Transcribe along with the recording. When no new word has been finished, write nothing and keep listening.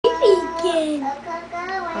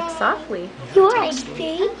Talk softly. You're a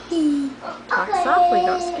baby. Talk softly,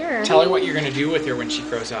 don't scare her. Tell her what you're going to do with her when she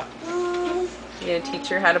grows up. You gonna teach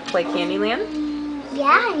her how to play Candyland?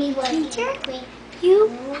 Yeah, I need to teach her you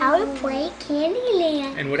how to play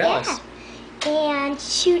Candyland. And what else? And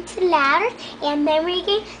shoot the ladders and memory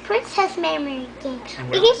game, princess memory game. And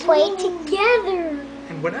We what can play it together.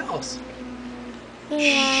 And what else?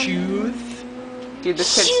 And Shoes. Dude,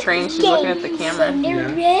 this kid's strange. She's looking at the camera.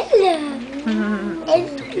 Cinderella. Don't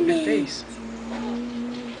get in her face.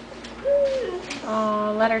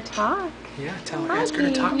 Oh, let her talk. Yeah, tell her. Ask her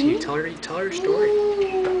to talk to you. Tell her a story.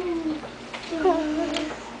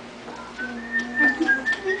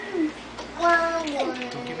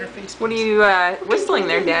 Don't get in her face. What are you whistling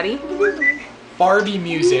there, Daddy? Barbie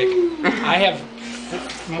music. I have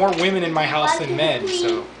more women in my house than men,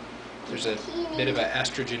 so there's a bit of an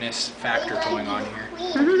estrogenous factor going on here.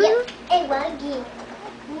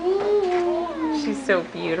 She's so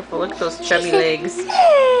beautiful. Look at those chubby legs.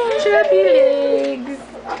 Chubby legs.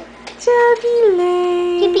 Chubby legs.